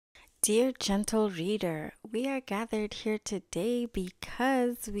Dear gentle reader, we are gathered here today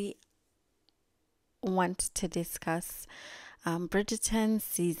because we want to discuss Bridgerton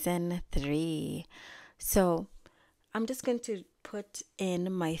season 3. So, I'm just going to put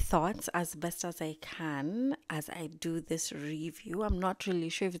in my thoughts as best as I can as I do this review. I'm not really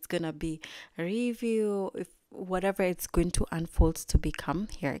sure if it's going to be a review, if whatever it's going to unfold to become.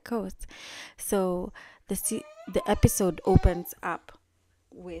 Here it goes. So, the episode opens up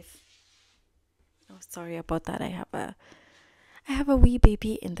with, oh, sorry about that. I have a wee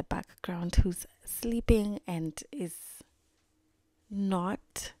baby in the background who's sleeping and is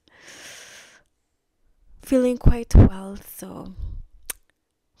not feeling quite well. So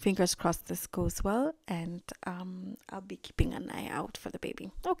fingers crossed this goes well, and I'll be keeping an eye out for the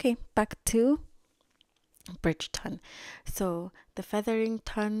baby. Okay, back to Bridgerton. So the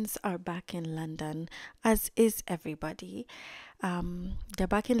Featheringtons are back in London, as is everybody. They're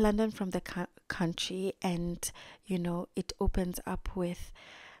back in London from the country, and it opens up with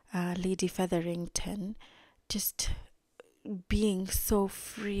Lady Featherington just being so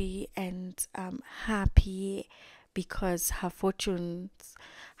free and happy because her fortunes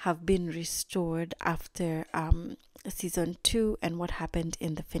have been restored after season 2 and what happened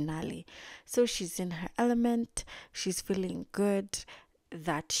in the finale. So she's in her element, she's feeling good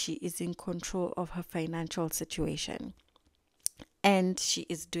that she is in control of her financial situation, and she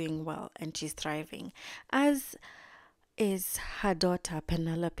is doing well and she's thriving, as is her daughter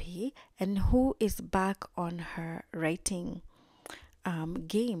Penelope, and who is back on her writing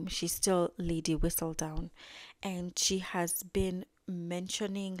game. She's still Lady Whistledown, and she has been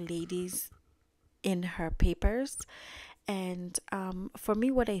mentioning ladies in her papers. And for me,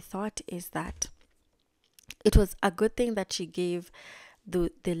 what I thought is that it was a good thing that she gave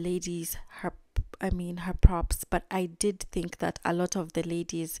the ladies her props, but I did think that a lot of the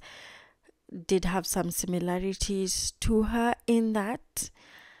ladies did have some similarities to her in that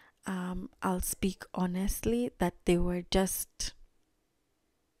I'll speak honestly that they were just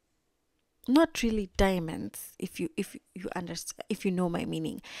not really diamonds, if you understand, if you know my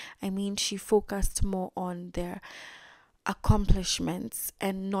meaning. I mean, she focused more on their accomplishments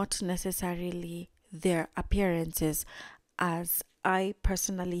and not necessarily their appearances, as I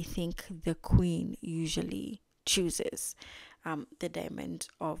personally think the queen usually chooses the diamond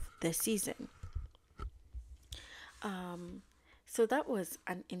of the season. um so that was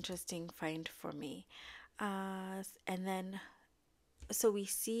an interesting find for me. And then so we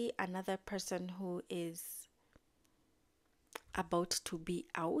see another person who is about to be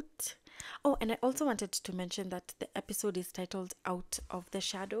out. Oh, and I also wanted to mention that the episode is titled Out of the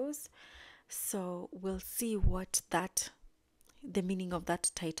Shadows. So we'll see what the meaning of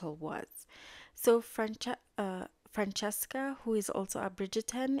that title was. So Francesca, who is also a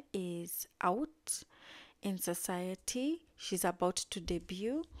Bridgerton, is out in society. She's about to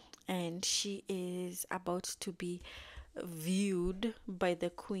debut, and she is about to be viewed by the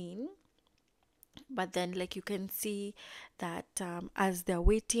queen. But then, like, you can see that as they're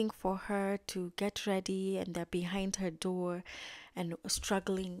waiting for her to get ready and they're behind her door and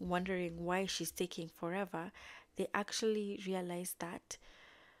struggling, wondering why she's taking forever, they actually realize that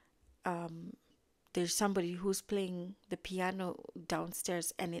there's somebody who's playing the piano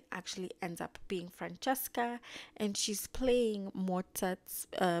downstairs, and it actually ends up being Francesca, and she's playing Mozart's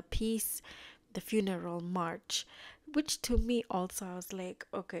piece, the Funeral March, which to me also, I was like,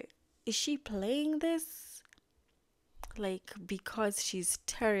 okay, is she playing this like because she's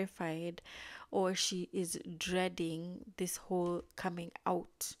terrified, or she is dreading this whole coming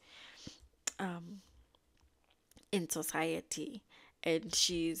out um in society, and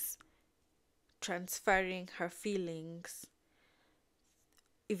she's transferring her feelings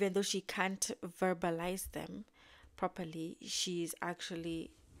even though she can't verbalize them properly. She's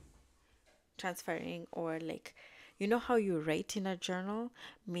actually transferring, or like, how you write in a journal.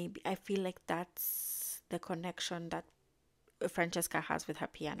 Maybe I feel like that's the connection that Francesca has with her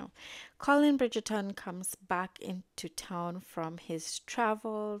piano. Colin Bridgerton comes back into town from his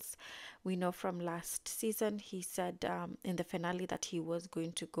travels. We know from last season he said in the finale that he was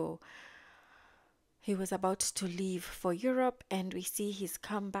about to leave for Europe, and we see he's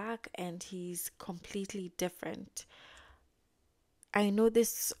come back and he's completely different. I know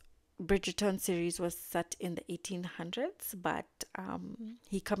this Bridgerton series was set in the 1800s, but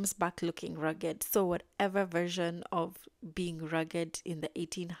he comes back looking rugged. So, whatever version of being rugged in the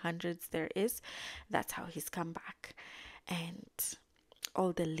 1800s there is, that's how he's come back. And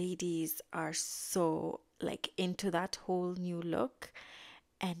all the ladies are so like into that whole new look,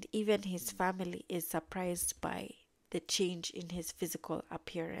 and even his family is surprised by the change in his physical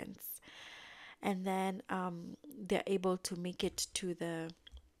appearance. And then they're able to make it to the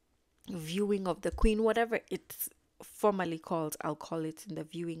viewing of the queen, whatever it's formally called. I'll call it in the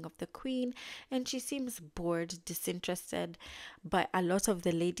viewing of the queen. And she seems bored, disinterested by a lot of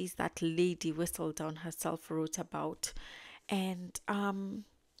the ladies that Lady Whistledown herself wrote about. And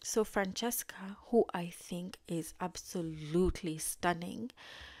so Francesca, who I think is absolutely stunning,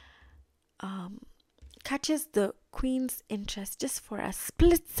 catches the queen's interest just for a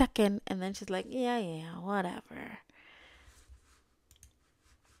split second, and then she's like, yeah, yeah, whatever.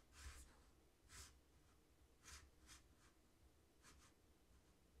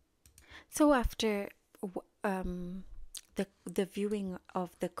 So after the viewing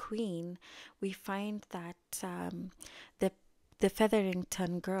of the queen, we find that the the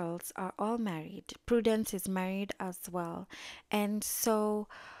Featherington girls are all married. Prudence is married as well, and so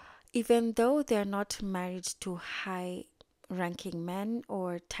even though they're not married to high ranking men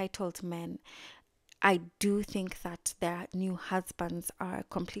or titled men, I do think that their new husbands are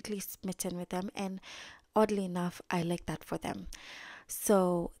completely smitten with them, and oddly enough, I like that for them.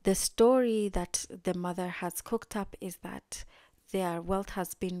 So, the story that the mother has cooked up is that their wealth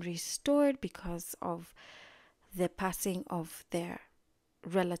has been restored because of the passing of their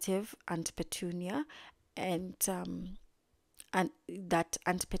relative, Aunt Petunia, and that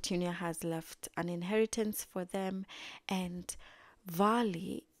Aunt Petunia has left an inheritance for them, and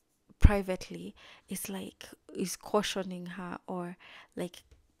Varley privately is cautioning her, or like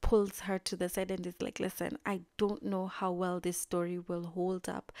pulls her to the side and is like, listen, I don't know how well this story will hold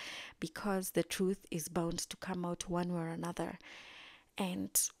up, because the truth is bound to come out one way or another. And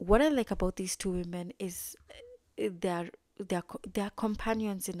what I like about these two women is they're they're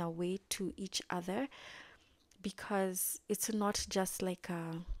companions in a way to each other, because it's not just like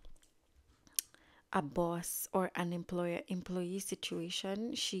a boss or an employer employee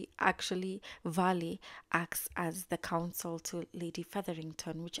situation. She actually, Valley, acts as the counsel to Lady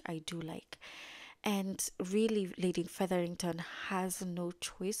Featherington, which I do like. And really, Lady Featherington has no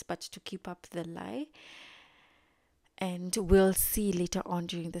choice but to keep up the lie. And we'll see later on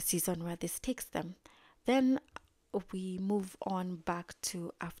during the season where this takes them. Then we move on back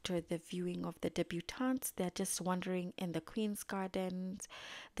to after the viewing of the debutantes. They're just wandering in the Queen's Gardens.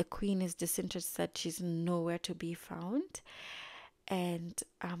 The Queen is disinterested, she's nowhere to be found. And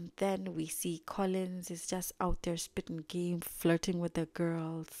then we see Collins is just out there spitting game, flirting with the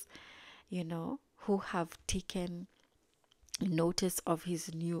girls, who have taken notice of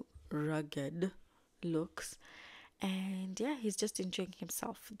his new rugged looks. And yeah, he's just enjoying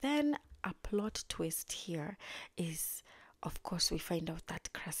himself. Then a plot twist here is, of course, we find out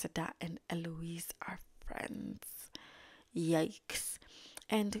that Cressida and Eloise are friends. Yikes.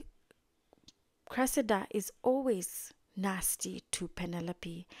 And Cressida is always nasty to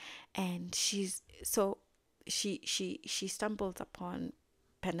Penelope, and she stumbles upon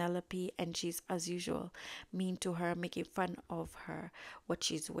Penelope, and she's as usual mean to her, making fun of her, what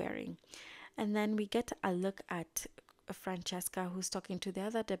she's wearing. And then we get a look at Francesca, who's talking to the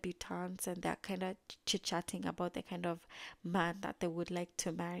other debutantes, and they're kind of chit-chatting about the kind of man that they would like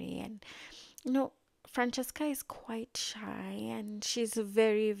to marry. And Francesca is quite shy, and she's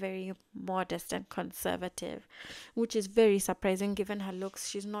very, very modest and conservative, which is very surprising given her looks.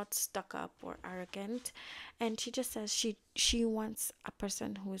 She's not stuck up or arrogant, and she just says she wants a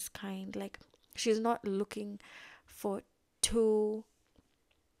person who is kind. Like, she's not looking for too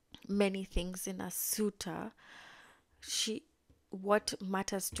many things in a suitor. What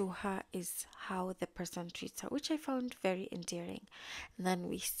matters to her is how the person treats her, which I found very endearing. And then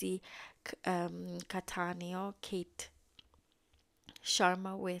we see Catania, Kate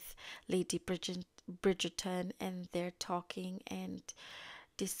Sharma, with Lady Bridgerton, and they're talking and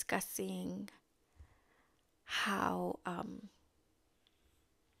discussing how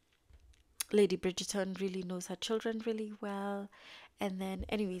Lady Bridgerton really knows her children really well. And then,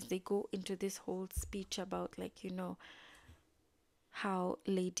 anyways, they go into this whole speech about, like, how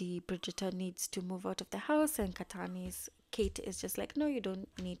Lady Bridgerton needs to move out of the house, and Kate is just like, no, you don't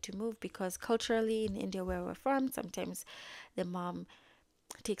need to move, because culturally in India, where we're from, sometimes the mom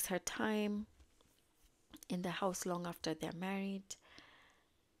takes her time in the house long after they're married.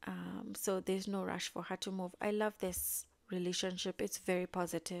 So there's no rush for her to move. I love this relationship. It's very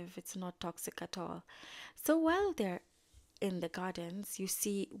positive. It's not toxic at all. So while they're in the gardens,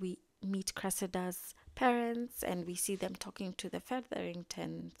 we meet Cressida's parents, and we see them talking to the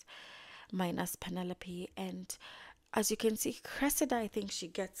Featheringtons, minus Penelope. And as you can see, Cressida, I think she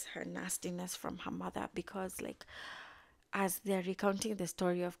gets her nastiness from her mother, because, like, as they're recounting the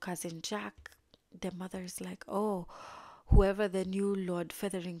story of cousin Jack, the mother is like, oh, whoever the new Lord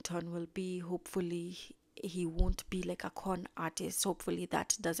Featherington will be, hopefully he won't be like a con artist. Hopefully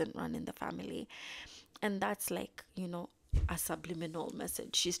that doesn't run in the family. And that's like, a subliminal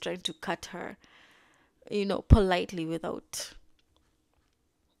message. She's trying to cut her, politely without.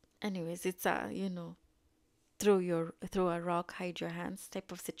 Anyways, it's a, throw a rock, hide your hands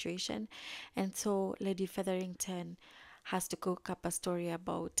type of situation. And so Lady Featherington has to cook up a story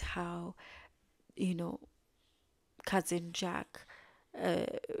about how, you know, cousin Jack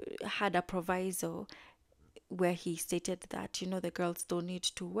had a proviso where he stated that the girls don't need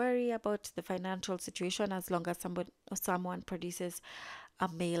to worry about the financial situation as long as someone produces a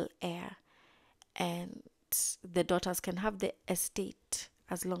male heir, and the daughters can have the estate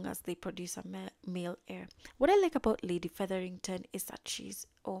as long as they produce a male heir. What I like about Lady Featherington is that she's,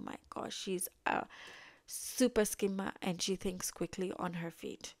 oh my gosh, she's a super skimmer and she thinks quickly on her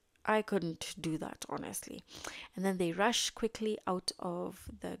feet. I couldn't do that, honestly. And then they rush quickly out of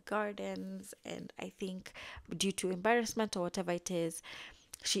the gardens, and I think due to embarrassment or whatever it is,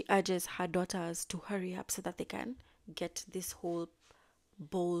 she urges her daughters to hurry up so that they can get this whole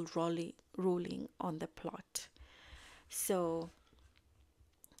ball rolling on the plot. So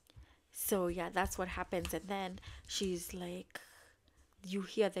yeah, that's what happens. And then she's like, you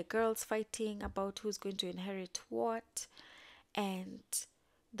hear the girls fighting about who's going to inherit what, and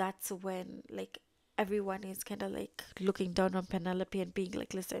that's when like everyone is kind of like looking down on Penelope and being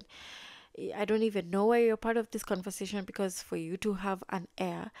like, listen, I don't even know why you're part of this conversation, because for you to have an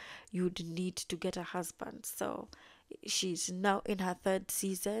heir you'd need to get a husband. So she's now in her third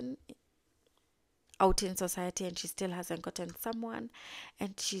season out in society and she still hasn't gotten someone,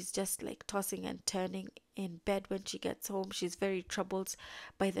 and she's just like tossing and turning in bed when she gets home. She's very troubled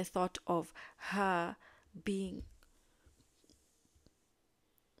by the thought of her being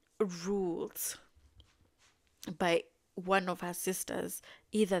ruled by one of her sisters,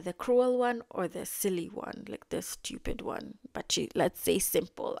 either the cruel one or the silly one, like the stupid one, but she, let's say,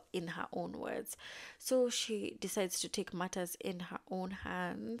 simple in her own words. So she decides to take matters in her own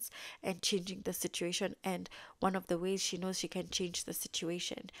hands and changing the situation. And one of the ways she knows she can change the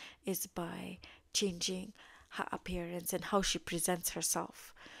situation is by changing her appearance and how she presents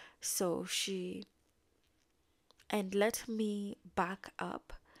herself. And let me back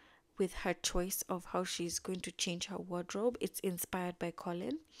up with her choice of how she's going to change her wardrobe. It's inspired by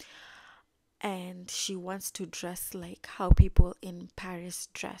Colin, and she wants to dress like how people in Paris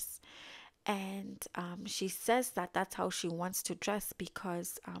dress. And she says that that's how she wants to dress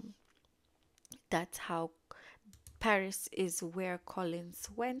because that's how Paris is where Collins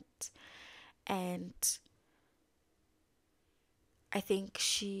went. And I think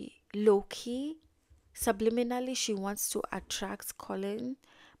she low-key, subliminally, she wants to attract Colin,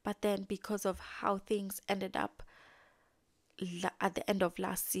 but then because of how things ended up at the end of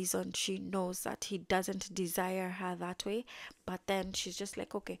last season, she knows that he doesn't desire her that way. But then she's just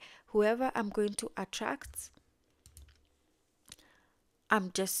like, okay, whoever I'm going to attract,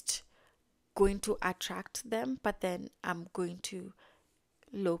 I'm just going to attract them, but then I'm going to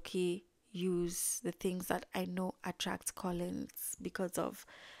low-key use the things that I know attract Collins because of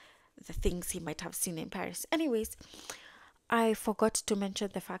the things he might have seen in Paris. Anyways, I forgot to mention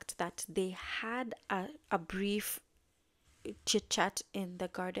the fact that they had a brief chit chat in the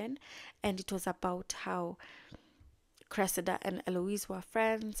garden, and it was about how Cressida and Eloise were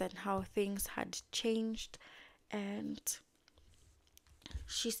friends and how things had changed, and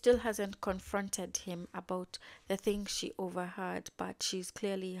she still hasn't confronted him about the things she overheard, but she's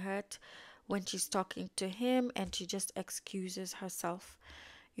clearly hurt when she's talking to him, and she just excuses herself,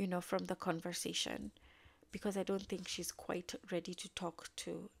 from the conversation, because I don't think she's quite ready to talk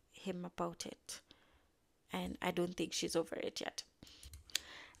to him about it. And I don't think she's over it yet.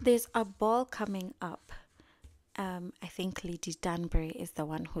 There's a ball coming up. I think Lady Danbury is the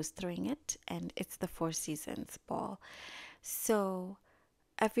one who's throwing it, and it's the Four Seasons ball. So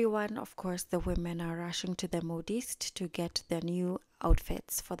everyone, of course, the women are rushing to the modiste to get their new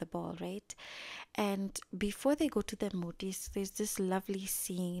outfits for the ball, right? And before they go to the modiste, there's this lovely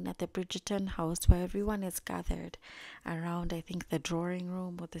scene at the Bridgerton house where everyone is gathered around, I think, the drawing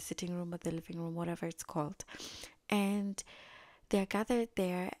room or the sitting room or the living room, whatever it's called. And they're gathered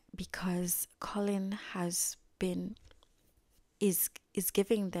there because Colin is giving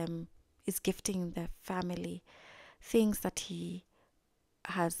them, is gifting the family things that he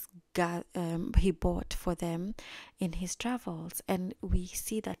bought for them in his travels. And we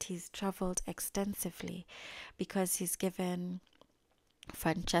see that he's traveled extensively because he's given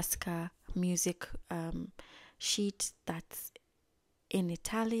Francesca music sheet that's in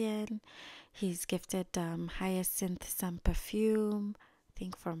Italian. He's gifted Hyacinth some perfume, I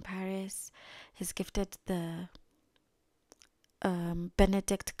think from Paris. He's gifted the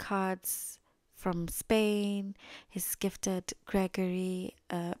Benedict cards from Spain. He's gifted Gregory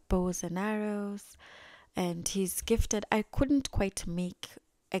bows and arrows. And he's gifted, I couldn't quite make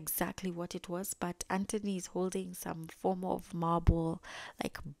exactly what it was, but Anthony is holding some form of marble,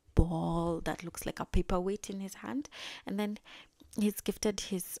 like ball that looks like a paperweight in his hand. And then he's gifted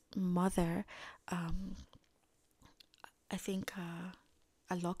his mother, I think,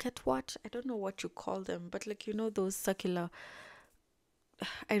 a locket watch. I don't know what you call them, but like, you know, those circular.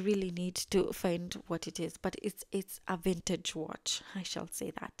 I really need to find what it is, but it's a vintage watch, I shall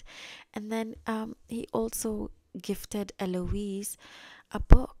say that. And then he also gifted Eloise a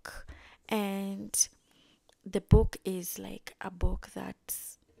book, and the book is like a book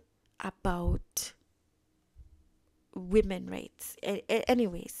that's about women rights.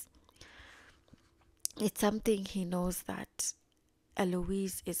 Anyways, it's something he knows that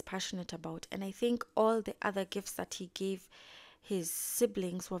Eloise is passionate about, and I think all the other gifts that he gave his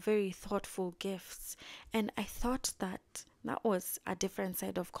siblings were very thoughtful gifts. And I thought that that was a different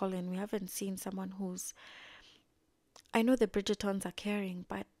side of Colin. We haven't seen someone who's, I know the Bridgertons are caring,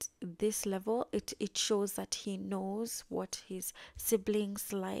 but this level, it shows that he knows what his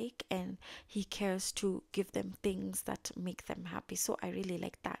siblings like, and he cares to give them things that make them happy. So I really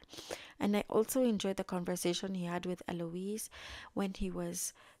like that. And I also enjoyed the conversation he had with Eloise when he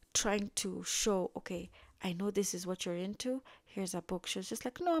was trying to show, okay, I know this is what you're into. Here's a book. She was just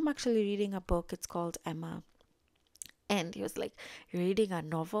like, no, I'm actually reading a book. It's called Emma. And he was like, you're reading a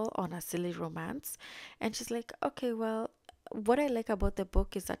novel on a silly romance? And she's like, okay, well, what I like about the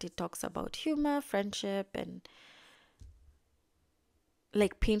book is that it talks about humor, friendship, and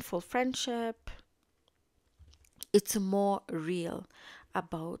like painful friendship. It's more real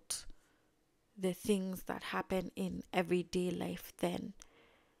about the things that happen in everyday life than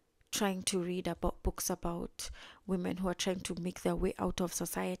trying to read about books about women who are trying to make their way out of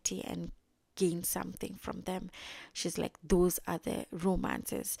society and gain something from them. She's like, those are the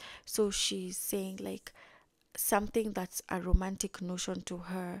romances. So she's saying like something that's a romantic notion to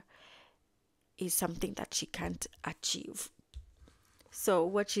her is something that she can't achieve. So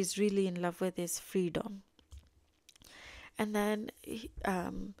what she's really in love with is freedom. And then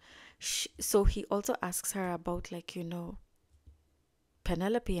so he also asks her about, like, you know,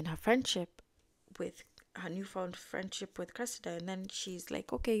 Penelope and her friendship with her newfound friendship with Cressida. And then she's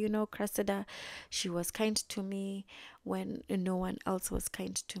like, okay, you know, Cressida, she was kind to me when no one else was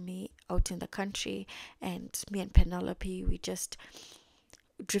kind to me out in the country. And me and Penelope, we just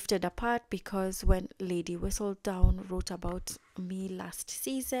drifted apart because when Lady Whistledown wrote about me last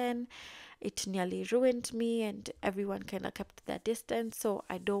season, it nearly ruined me, and everyone kind of kept their distance. So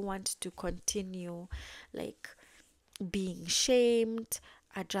I don't want to continue like being shamed.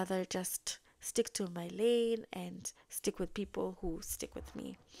 I'd rather just stick to my lane and stick with people who stick with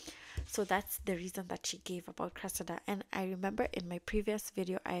me. So that's the reason that she gave about Cressida. And I remember in my previous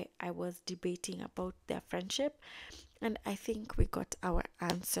video, I was debating about their friendship, and I think we got our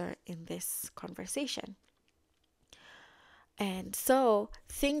answer in this conversation. And so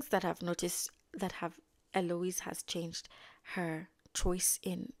things that I've noticed that have Eloise has changed her choice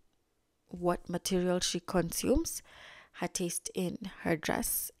in what material she consumes, her taste in her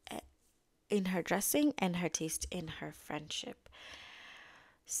dress, in her dressing, and her taste in her friendship.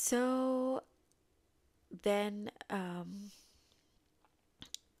 So then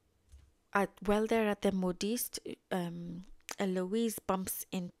while they're at the modiste, Eloise bumps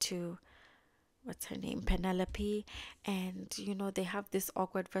into, what's her name, Penelope, and you know, they have this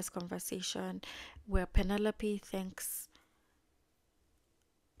awkward first conversation where Penelope thinks,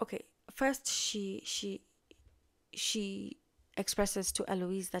 okay, first she expresses to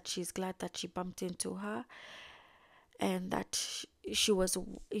Eloise that she's glad that she bumped into her, and that she was,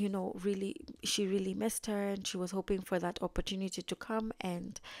 you know, she really missed her, and she was hoping for that opportunity to come.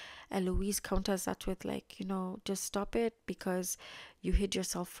 And Eloise counters that with, like, you know, just stop it, because you hid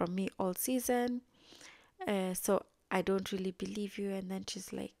yourself from me all season, so I don't really believe you. And then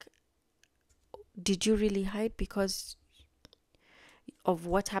she's like, did you really hide because of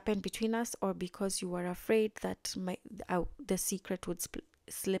what happened between us, or because you were afraid that the secret would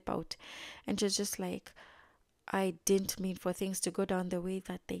slip out? And she's just like, I didn't mean for things to go down the way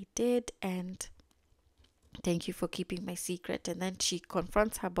that they did, and thank you for keeping my secret. And then she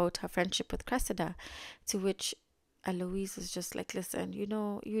confronts her about her friendship with Cressida, to which Eloise is just like, listen, you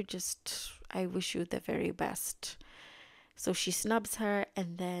know, I wish you the very best. So she snubs her,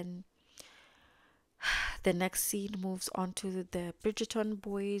 and then The next scene moves on to the Bridgerton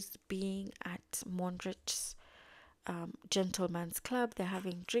boys being at Mondrich's gentleman's club. They're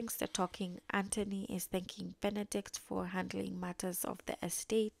having drinks, they're talking. Anthony is thanking Benedict for handling matters of the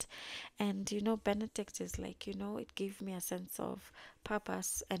estate. And Benedict is like, it gave me a sense of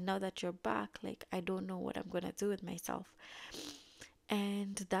purpose. And now that you're back, like, I don't know what I'm going to do with myself.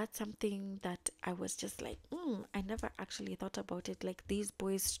 And that's something that I was just like, I never actually thought about it. Like, these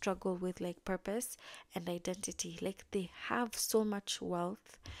boys struggle with like purpose and identity. Like, they have so much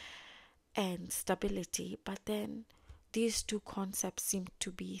wealth and stability, but then these two concepts seem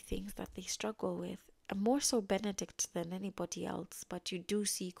to be things that they struggle with. And more so Benedict than anybody else, but you do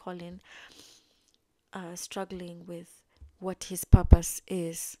see Colin struggling with what his purpose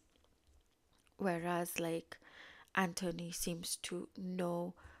is, whereas like Anthony seems to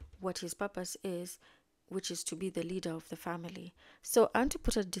know what his purpose is, which is to be the leader of the family. So I want to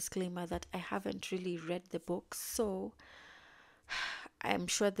put a disclaimer that I haven't really read the book, so I'm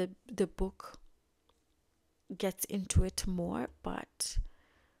sure the book gets into it more, but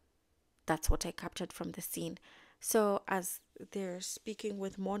that's what I captured from the scene. So as they're speaking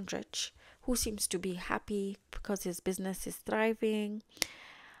with Mondrich, who seems to be happy because his business is thriving,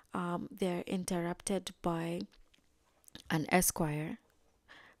 they're interrupted by an esquire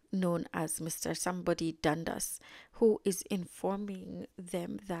known as Mr. Somebody Dundas, who is informing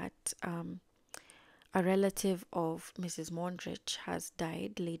them that a relative of Mrs. Mondrich has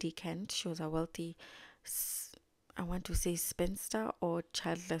died, Lady Kent. She was a wealthy, I want to say spinster or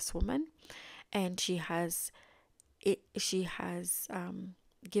childless woman, and she has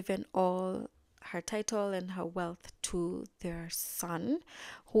given all her title and her wealth to their son,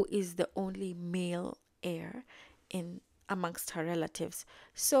 who is the only male heir in amongst her relatives.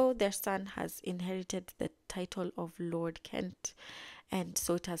 So their son has inherited the title of Lord Kent, and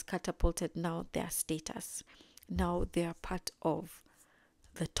so it has catapulted now their status. Now they are part of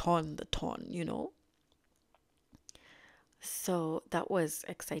the ton, So that was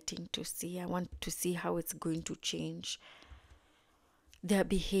exciting to see. I want to see how it's going to change their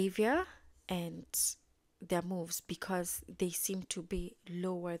behavior and their moves, because they seem to be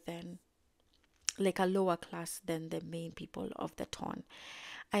lower than, like, a lower class than the main people of the town.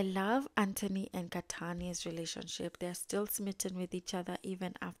 I love Anthony and Katani's relationship. They're still smitten with each other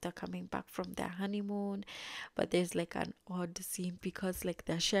even after coming back from their honeymoon. But there's like an odd scene because like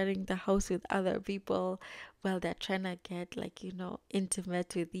they're sharing the house with other people while they're trying to get like,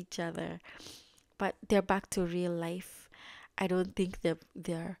 intimate with each other. But they're back to real life. I don't think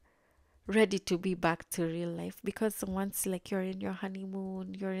they're ready to be back to real life, because once like you're in your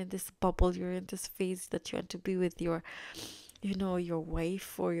honeymoon, you're in this bubble, you're in this phase that you want to be with your your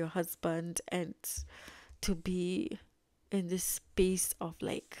wife or your husband, and to be in this space of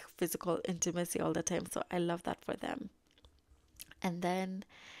like physical intimacy all the time. So I love that for them. And then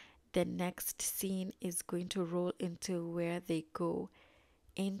the next scene is going to roll into where they're going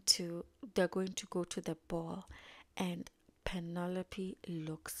to go to the ball, and Penelope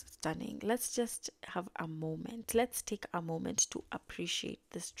looks stunning. Let's just have a moment. Let's take a moment to appreciate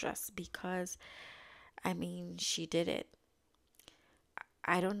this dress, because I mean, she did it.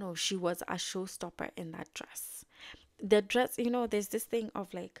 I don't know, she was a showstopper in that dress. The dress, there's this thing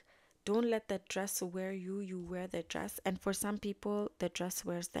of like, don't let the dress wear you, you wear the dress. And for some people, the dress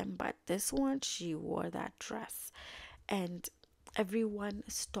wears them. But this one, she wore that dress. And everyone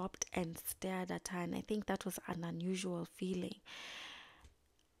stopped and stared at her. And I think that was an unusual feeling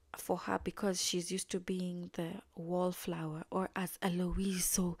for her, because she's used to being the wallflower, or as Eloise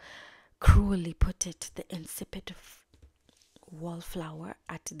so cruelly put it, the insipid wallflower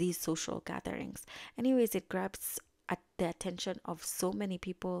at these social gatherings. Anyways, it grabs at the attention of so many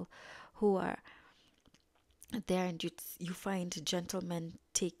people who are there, and you find gentlemen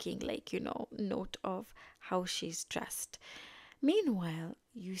taking like note of how she's dressed. Meanwhile,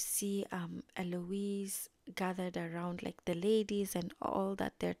 you see Eloise gathered around like the ladies, and all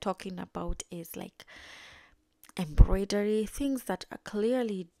that they're talking about is like embroidery, things that are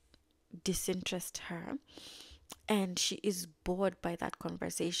clearly disinterest her, and she is bored by that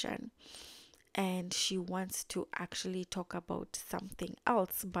conversation, and she wants to actually talk about something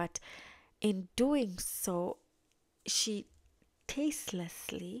else. But in doing so, she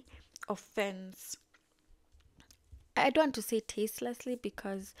tastelessly offends. I don't want to say tastelessly,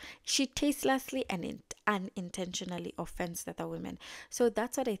 because she tastelessly and unintentionally offends the other women. So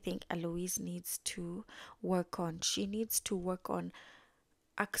that's what I think Eloise needs to work on. She needs to work on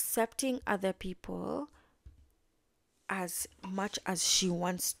accepting other people as much as she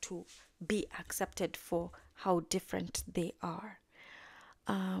wants to be accepted for how different they are.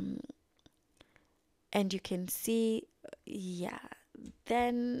 And you can see, yeah,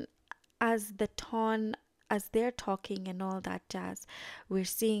 then as the tone, as they're talking and all that jazz, we're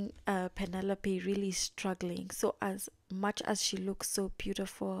seeing Penelope really struggling. So as much as she looks so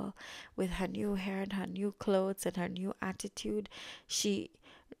beautiful with her new hair and her new clothes and her new attitude, she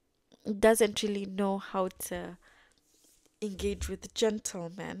doesn't really know how to engage with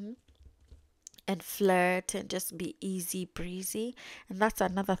gentlemen and flirt and just be easy breezy. And that's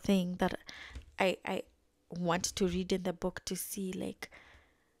another thing that I want to read in the book, to see, like,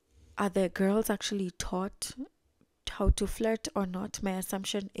 are the girls actually taught how to flirt or not? My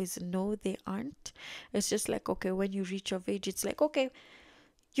assumption is no, they aren't. It's just like, okay, when you reach of age, it's like, okay,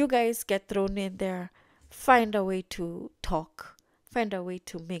 you guys get thrown in there, find a way to talk, find a way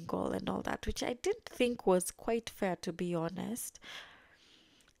to mingle and all that, which I didn't think was quite fair, to be honest.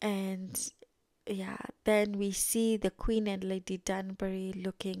 And yeah, then we see the Queen and Lady Danbury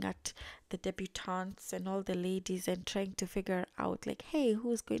looking at the debutantes and all the ladies and trying to figure out, like, hey,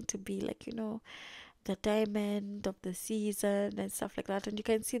 who's going to be, like, the diamond of the season and stuff like that. And you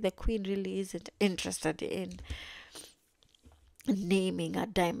can see the Queen really isn't interested in naming a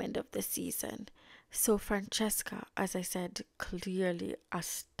diamond of the season. So Francesca, as I said, clearly a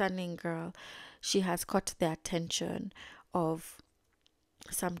stunning girl. She has caught the attention of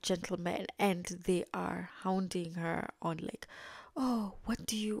some gentlemen, and they are hounding her on, like, oh,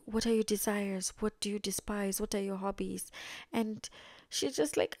 what are your desires, what do you despise, what are your hobbies? And she's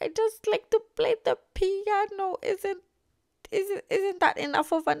just like, I just like to play the piano. Isn't that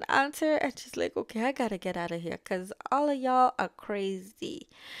enough of an answer? And she's like, okay, I gotta get out of here because all of y'all are crazy.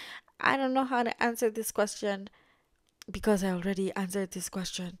 I don't know how to answer this question because I already answered this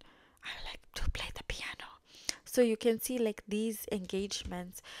question. I like to play the piano. So you can see, like, these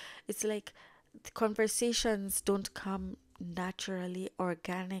engagements, it's like the conversations don't come naturally,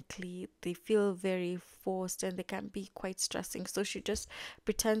 organically. They feel very forced and they can be quite stressing. So she just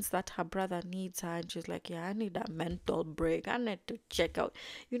pretends that her brother needs her, and she's like, yeah, I need a mental break. I need to check out.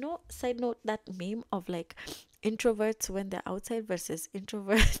 Side note, that meme of, like, introverts when they're outside versus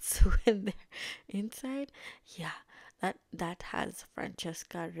introverts when they're inside. Yeah, that has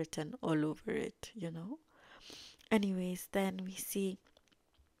Francesca written all over it. Anyways, then we see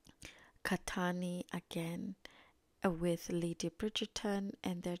Katani again with Lady Bridgerton,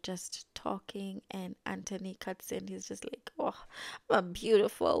 and they're just talking, and Anthony cuts in. He's just like, oh, I'm a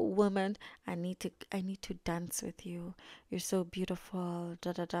beautiful woman. I need to dance with you. You're so beautiful,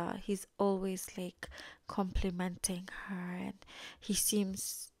 da da da. He's always, like, complimenting her, and he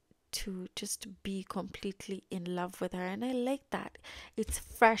seems to just be completely in love with her, and I like that. It's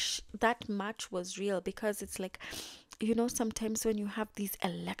fresh. That match was real, because it's like, sometimes when you have these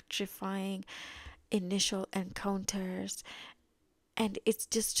electrifying initial encounters and it's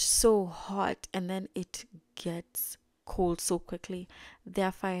just so hot, and then it gets cold so quickly,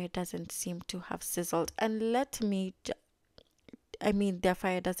 their fire doesn't seem to have sizzled, and their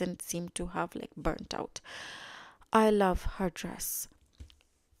fire doesn't seem to have, like, burnt out. I love her dress.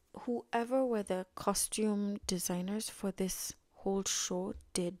 Whoever were the costume designers for this whole show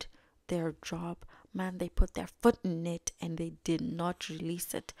did their job. Man, they put their foot in it and they did not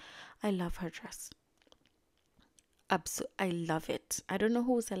release it. I love her dress. I love it. I don't know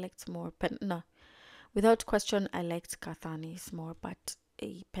who selects more, but no, without question, I liked Kathani's more, but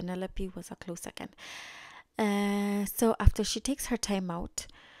Penelope was a close second. So after she takes her time out,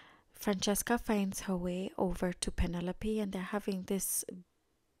 Francesca finds her way over to Penelope, and they're having this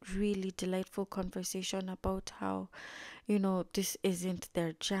really delightful conversation about how, this isn't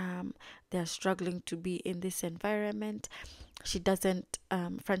their jam. They're struggling to be in this environment. She doesn't,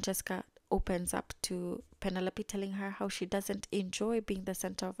 Francesca opens up to Penelope, telling her how she doesn't enjoy being the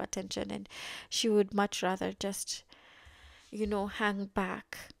center of attention, and she would much rather just, hang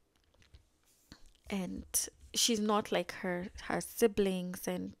back. And she's not like her siblings,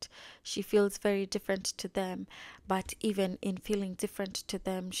 and she feels very different to them, but even in feeling different to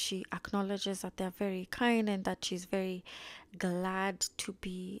them, she acknowledges that they're very kind, and that she's very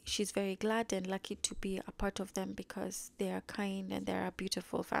very glad and lucky to be a part of them, because they are kind and they're a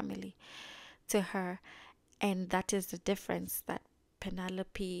beautiful family to her. And that is the difference that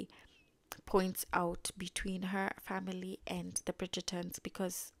Penelope points out between her family and the Bridgertons,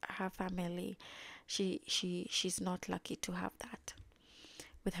 because her family, she's not lucky to have that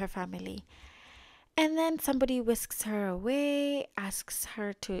with her family. And then somebody whisks her away, asks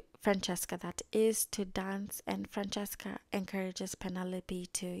her to, Francesca that is, to dance, and Francesca encourages Penelope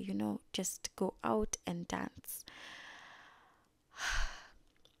to, just go out and dance.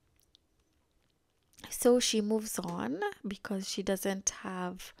 So she moves on because she doesn't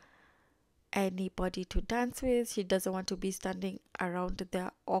have anybody to dance with. She doesn't want to be standing around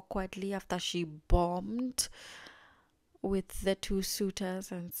there awkwardly after she bombed with the two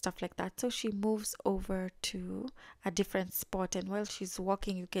suitors and stuff like that. So she moves over to a different spot, and while she's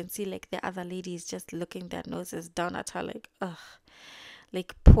walking, you can see like the other ladies just looking their noses down at her, like, ugh,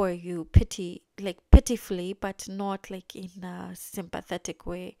 like poor you, pity, like pitifully, but not like in a sympathetic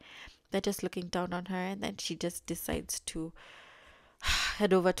way. They're just looking down on her, and then she just decides to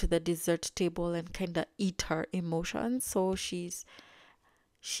head over to the dessert table and kind of eat her emotions. So she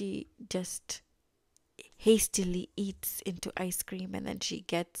just hastily eats into ice cream, and then she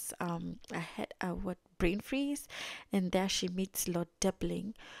gets a head what brain freeze, and there she meets Lord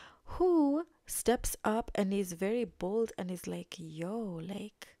Debling, who steps up and is very bold and is like, yo,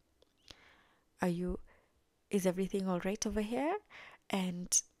 like, are you, is everything all right over here?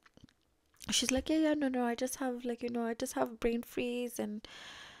 And she's like, yeah, no, I just have, like, I just have brain freeze, and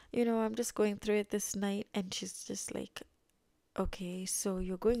I'm just going through it this night. And she's just like, okay, so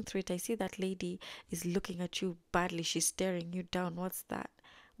you're going through it. I see that lady is looking at you badly. She's staring you down. What's that?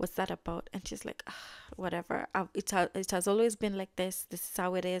 What's that about? And she's like, "Ah, whatever. It has always been like this. This is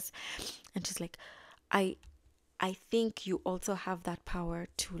how it is." And she's like, I I think you also have that power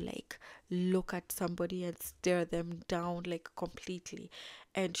to like look at somebody and stare them down like completely.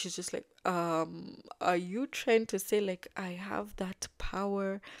 And she's just like, are you trying to say like I have that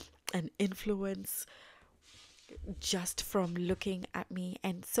power and influence just from looking at me?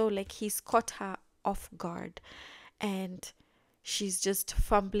 And so like he's caught her off guard, and she's just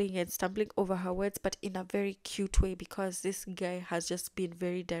fumbling and stumbling over her words, but in a very cute way, because this guy has just been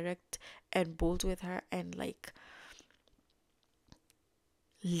very direct and bold with her, and like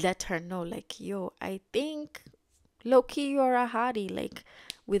let her know like, yo, I think low-key you're a hottie, like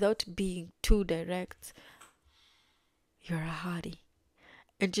without being too direct, you're a hottie.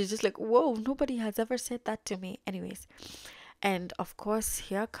 And she's just like, whoa, nobody has ever said that to me. Anyways, and of course,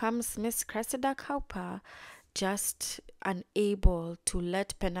 here comes Miss Cressida Cowper, just unable to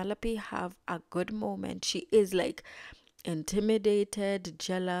let Penelope have a good moment. She is like intimidated,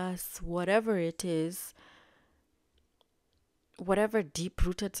 jealous, whatever it is, whatever deep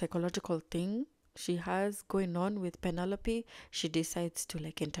rooted psychological thing she has going on with Penelope, she decides to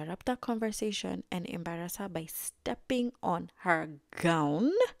like interrupt that conversation and embarrass her by stepping on her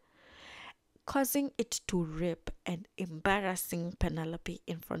gown, causing it to rip and embarrassing Penelope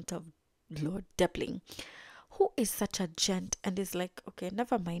in front of Lord Debling, who is such a gent and is like, okay,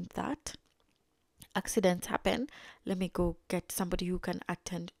 never mind that. Accidents happen. Let me go get somebody who can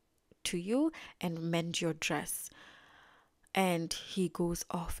attend to you and mend your dress. And he goes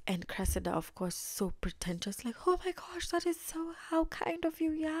off, and Cressida, of course, so pretentious, like, oh my gosh, that is so, how kind of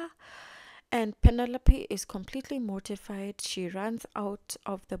you, yeah. And Penelope is completely mortified. She runs out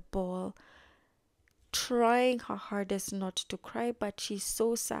of the ball, trying her hardest not to cry, but she's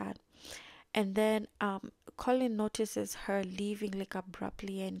so sad. And then Colin notices her leaving like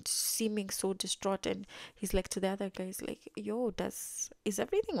abruptly and seeming so distraught, and he's like to the other guys like, yo, is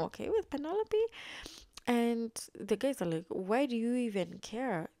everything okay with Penelope? And the guys are like, why do you even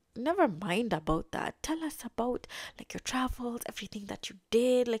care? Never mind about that. Tell us about like your travels, everything that you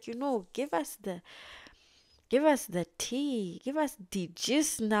did. Like, give us the tea. Give us the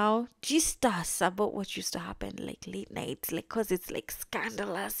gist now. Gist us about what used to happen like late nights. Like, cause it's like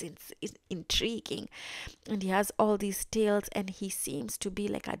scandalous, it's intriguing. And he has all these tales, and he seems to be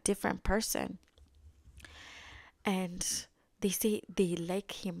like a different person. And they say they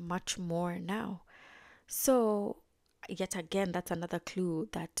like him much more now. So, yet again, that's another clue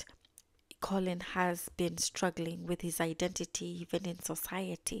that Colin has been struggling with his identity even in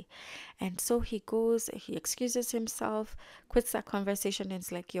society. And so he excuses himself, quits that conversation, and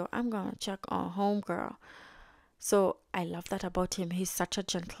is like, yo, I'm gonna check on homegirl. So I love that about him. He's such a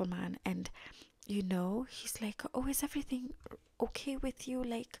gentleman. And, he's like, oh, is everything okay with you?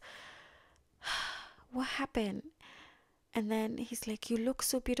 Like, what happened? And then he's like, you look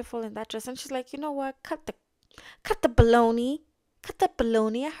so beautiful in that dress. And she's like, you know what? Cut the baloney. Cut that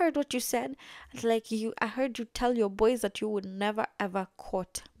baloney. I heard what you said. Like I heard you tell your boys that you would never ever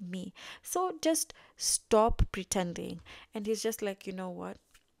court me. So just stop pretending. And he's just like, you know what?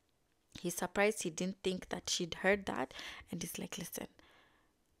 He's surprised he didn't think that she'd heard that. And he's like, listen,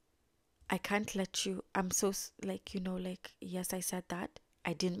 I can't let you. I'm so like, like, yes, I said that.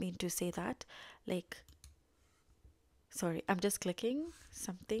 I didn't mean to say that. Like, sorry, I'm just clicking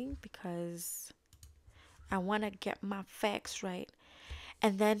something because I want to get my facts right.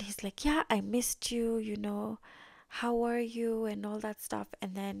 And then he's like, yeah, I missed you, how are you, and all that stuff.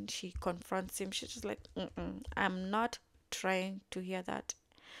 And then she confronts him. She's just like, I'm not trying to hear that.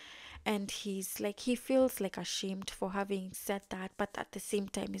 And he's like, he feels like ashamed for having said that, but at the same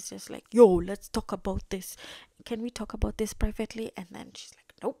time he's just like, yo, let's talk about this. Can we talk about this privately? And then she's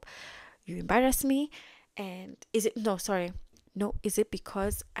like, nope, you embarrass me. And is it, no, sorry, no, is it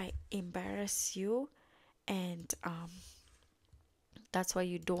because I embarrass you, and that's why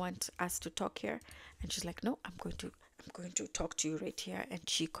you don't want us to talk here? And she's like, no, I'm going to talk to you right here. And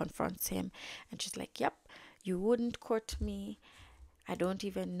she confronts him, and she's like, yep, you wouldn't court me. I don't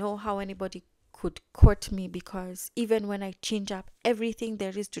even know how anybody could court me, because even when I change up everything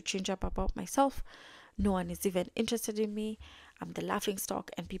there is to change up about myself, no one is even interested in me. I'm the laughing stock,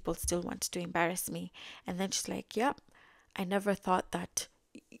 and people still want to embarrass me. And then she's like, yeah, I never thought that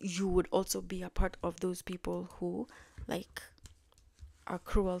you would also be a part of those people who like are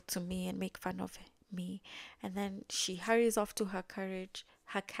cruel to me and make fun of me. And then she hurries off to her carriage,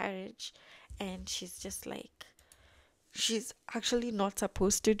 and she's just like, she's actually not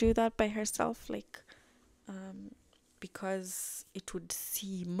supposed to do that by herself, like because it would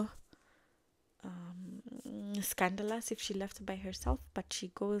seem scandalous if she left by herself, but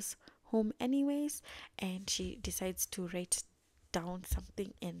she goes home anyways, and she decides to write down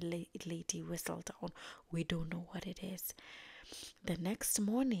something and lady whistle down. We don't know what it is. The next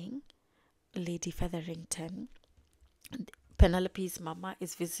morning, Lady Featherington, Penelope's mama,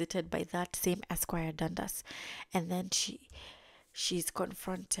 is visited by that same Esquire Dundas, and then she's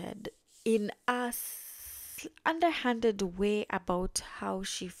confronted in a underhanded way about how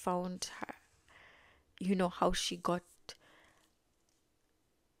she found her, how she got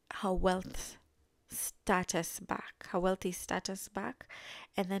her wealthy status back.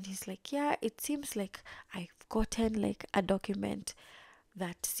 And then he's like, yeah, it seems like I've gotten like a document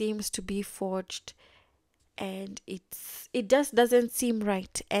that seems to be forged, and it just doesn't seem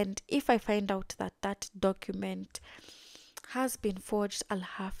right. And if I find out that that document has been forged, I'll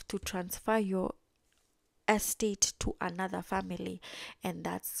have to transfer your estate to another family, and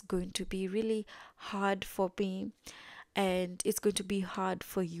that's going to be really hard for me, and it's going to be hard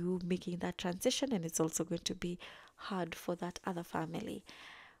for you making that transition, and it's also going to be hard for that other family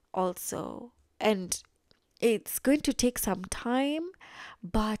also, and it's going to take some time.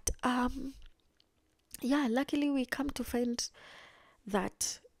 But yeah, luckily we come to find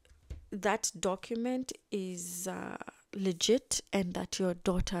that that document is legit, and that your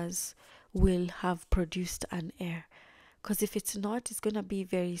daughters will have produced an heir. Because if it's not, it's going to be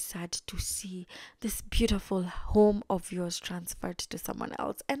very sad to see this beautiful home of yours transferred to someone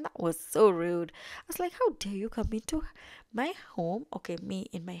else. And that was so rude. I was like, how dare you come into my home? Okay, me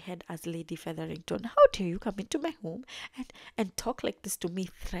in my head as Lady Featherington. How dare you come into my home and talk like this to me,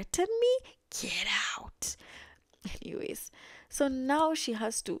 threaten me? Get out. Anyways, so now she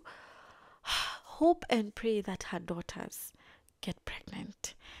has to hope and pray that her daughters get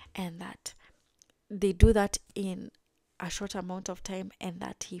pregnant, and that they do that in a short amount of time, and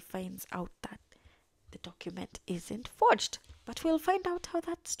that he finds out that the document isn't forged. But we'll find out how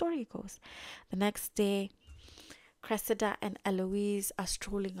that story goes. The next day, Cressida and Eloise are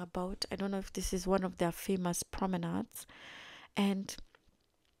strolling about. I don't know if this is one of their famous promenades. And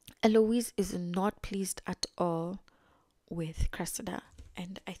Eloise is not pleased at all with Cressida.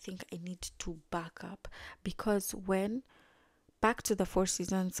 And I think I need to back up, because when back to the Four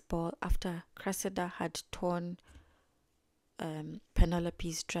Seasons ball, after Cressida had torn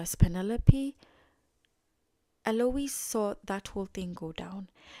Penelope's dress, Eloise saw that whole thing go down,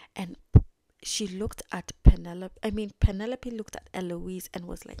 and she looked at Penelope looked at Eloise and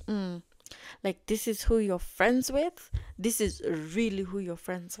was like, like, this is who you're friends with? This is really who you're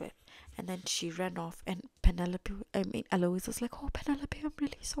friends with? And then she ran off, and Eloise was like, oh, Penelope, I'm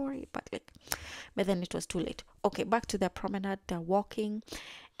really sorry. But then it was too late. Okay, back to their promenade. They're walking,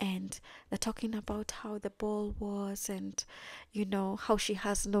 and they're talking about how the ball was, and, how she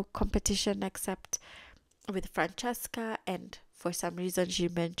has no competition except with Francesca. And for some reason, she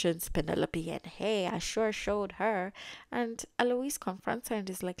mentions Penelope, and hey, I sure showed her. And Eloise confronts her and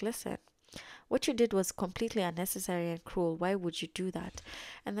is like, listen, what you did was completely unnecessary and cruel. Why would you do that?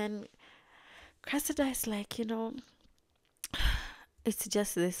 And then Cressida is like, it's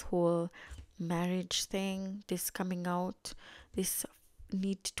just this whole marriage thing, this coming out, this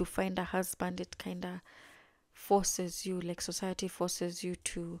need to find a husband. It kind of forces you, like society forces you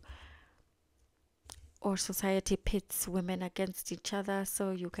to, or society pits women against each other.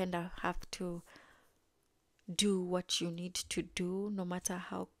 So you kind of have to do what you need to do, no matter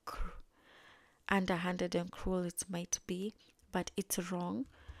how underhanded and cruel it might be. But it's wrong.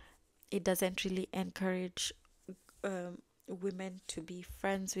 It doesn't really encourage women to be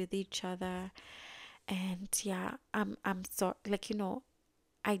friends with each other. And yeah, I'm so, like,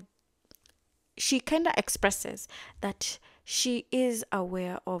 I she kind of expresses that she is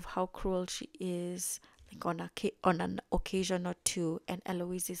aware of how cruel she is, like on an occasion or two. And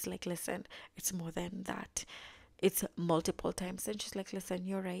Eloise is like, listen, it's more than that. It's multiple times. And she's like, listen,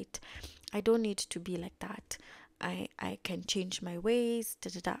 you're right. I don't need to be like that. I can change my ways. Da,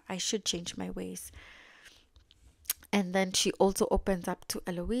 da, da. I should change my ways. And then she also opens up to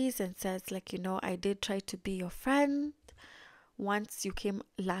Eloise and says, like, I did try to be your friend once you came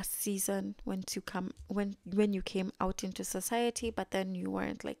last season, when you came out into society, but then you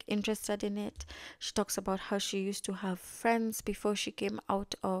weren't like interested in it. She talks about how she used to have friends before she came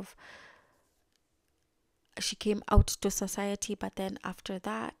out to society, but then after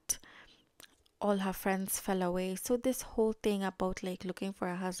that all her friends fell away. So this whole thing about like looking for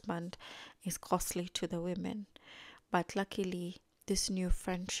a husband is costly to the women, but luckily this new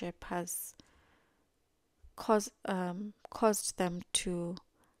friendship has caused them to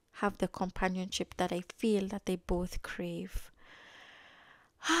have the companionship that I feel that they both crave.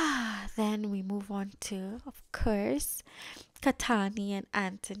 Then we move on to, of course, Katani and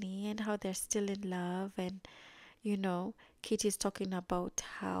Anthony and how they're still in love. And Katie's talking about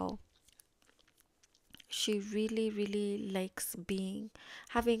how she really, really likes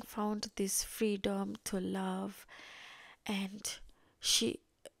having found this freedom to love, and she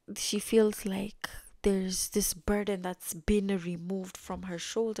feels like there's this burden that's been removed from her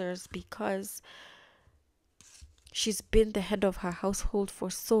shoulders because she's been the head of her household for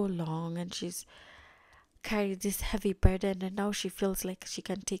so long, and she's carried this heavy burden, and now she feels like she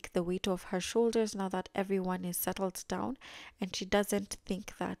can take the weight off her shoulders now that everyone is settled down. And she doesn't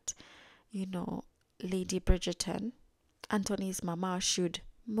think that Lady Bridgerton, Anthony's mama, should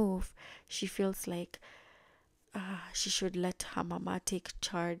move. She feels like she should let her mama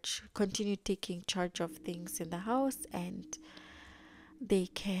continue taking charge of things in the house, and they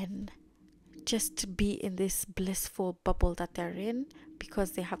can just be in this blissful bubble that they're in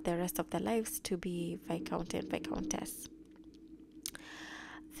because they have the rest of their lives to be Viscount and Viscountess.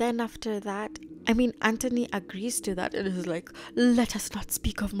 Then after that, Anthony agrees to that and is like, let us not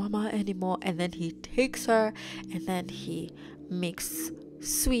speak of mama anymore. And then he takes her and then he makes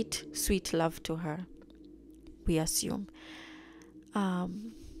sweet, sweet love to her, we assume.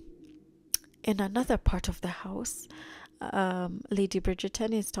 In another part of the house, Lady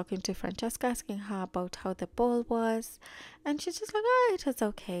Bridgerton is talking to Francesca, asking her about how the ball was, and she's just like, oh, it was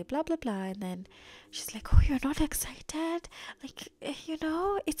okay, blah blah blah. And then she's like, oh, you're not excited? Like,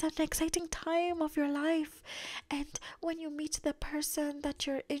 it's an exciting time of your life, and when you meet the person that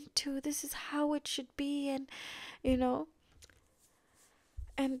you're into, this is how it should be. And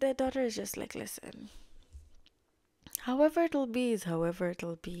and the daughter is just like, listen, however it'll be is however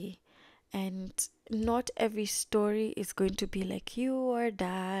it'll be. And not every story is going to be like you or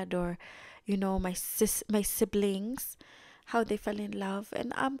dad or my siblings, how they fell in love,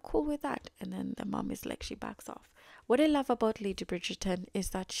 and I'm cool with that. And then the mom is like, she backs off. What I love about Lady Bridgerton is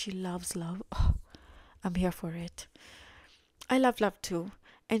that she loves love. Oh, I'm here for it. I love love too,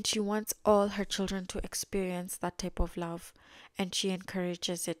 and she wants all her children to experience that type of love, and she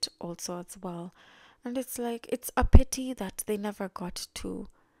encourages it also as well. And it's like, it's a pity that they never got to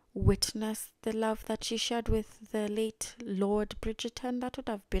witness the love that she shared with the late Lord Bridgerton. That would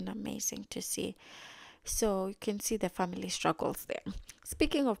have been amazing to see. So you can see the family struggles there.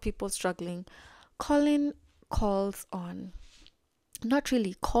 Speaking of people struggling, Colin not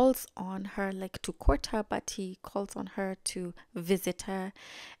really calls on her like to court her, but he calls on her to visit her,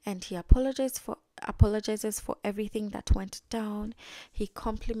 and he apologizes for everything that went down. He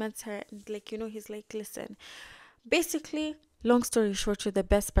compliments her, and he's like, listen, basically, long story short, you're the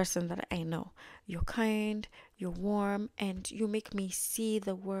best person that I know. You're kind, you're warm, and you make me see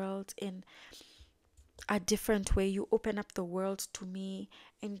the world in a different way. You open up the world to me,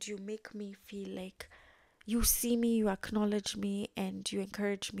 and you make me feel like you see me, you acknowledge me, and you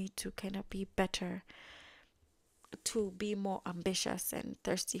encourage me to kind of be better, to be more ambitious and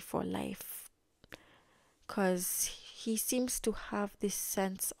thirsty for life. Because he seems to have this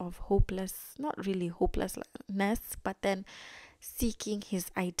sense of not really hopelessness, but then seeking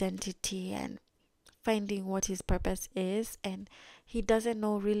his identity and finding what his purpose is. And he doesn't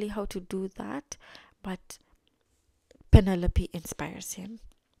know really how to do that, but Penelope inspires him.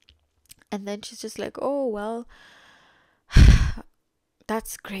 And then she's just like, oh, well,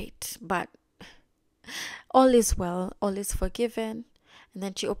 that's great, but all is well, all is forgiven. And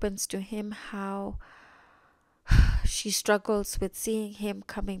then she opens to him how she struggles with seeing him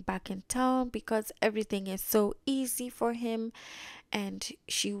coming back in town because everything is so easy for him, and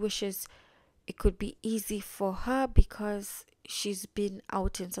she wishes it could be easy for her because she's been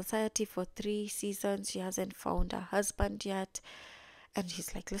out in society for 3 seasons. She hasn't found a husband yet. And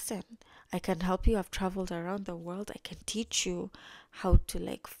he's like, listen, I can help you. I've traveled around the world. I can teach you how to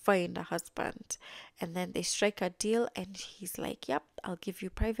like find a husband. And then they strike a deal, and he's like, yep, I'll give you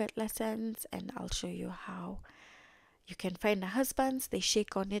private lessons and I'll show you how you can find a husband. They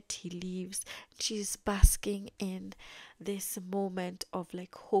shake on it, he leaves. She's basking in this moment of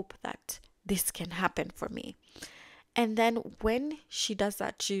like hope that this can happen for me. And then when she does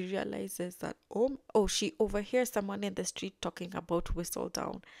that, she realizes that, she overhears someone in the street talking about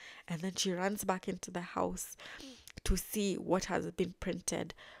Whistledown. And then she runs back into the house to see what has been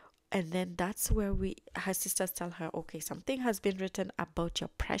printed. And then that's where her sisters tell her, okay, something has been written about your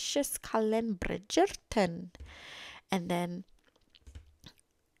precious Cullen Bridgerton. And then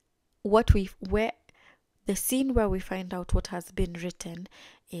the scene where we find out what has been written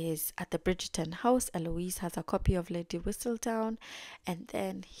is at the Bridgerton house. Eloise has a copy of Lady Whistledown, and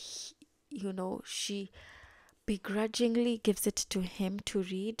then she begrudgingly gives it to him to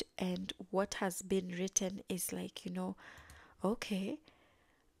read. And what has been written is like, okay,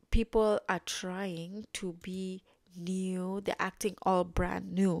 people are trying to be new, they're acting all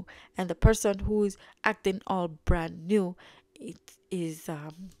brand new, and the person who's acting all brand new, it is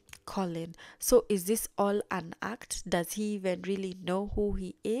Colin. So is this all an act? Does he even really know who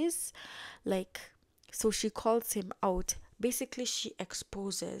he is? So she calls him out. Basically, she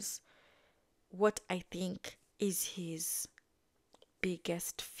exposes what I think is his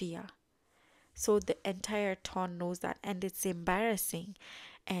biggest fear. So the entire town knows that, and it's embarrassing.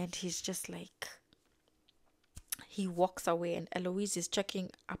 And he's just like, he walks away, and Eloise is checking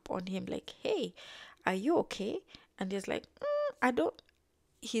up on him like, hey, are you okay? And he's like,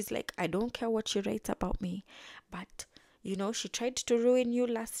 he's like, I don't care what she writes about me, but she tried to ruin you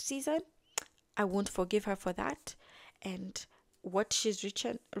last season. I won't forgive her for that. And what she's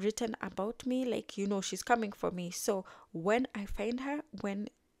written about me, she's coming for me. So when I find her, when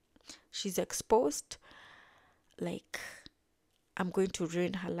she's exposed, I'm going to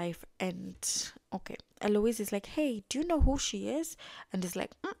ruin her life. And okay, Eloise is like, hey, do you know who she is? And it's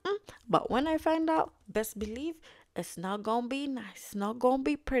like, but when I find out, best believe it's not gonna be nice, it's not gonna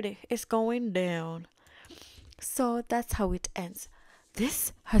be pretty, it's going down. So that's how it ends.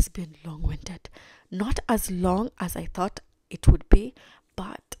 This has been long-winded, not as long as I thought it would be,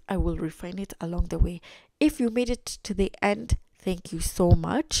 but I will refine it along the way. If you made it to the end, thank you so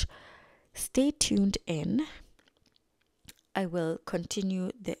much. Stay tuned in. I will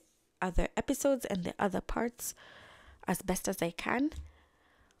continue the other episodes and the other parts as best as I can.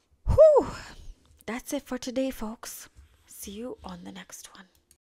 Whew! That's it for today, folks. See you on the next one.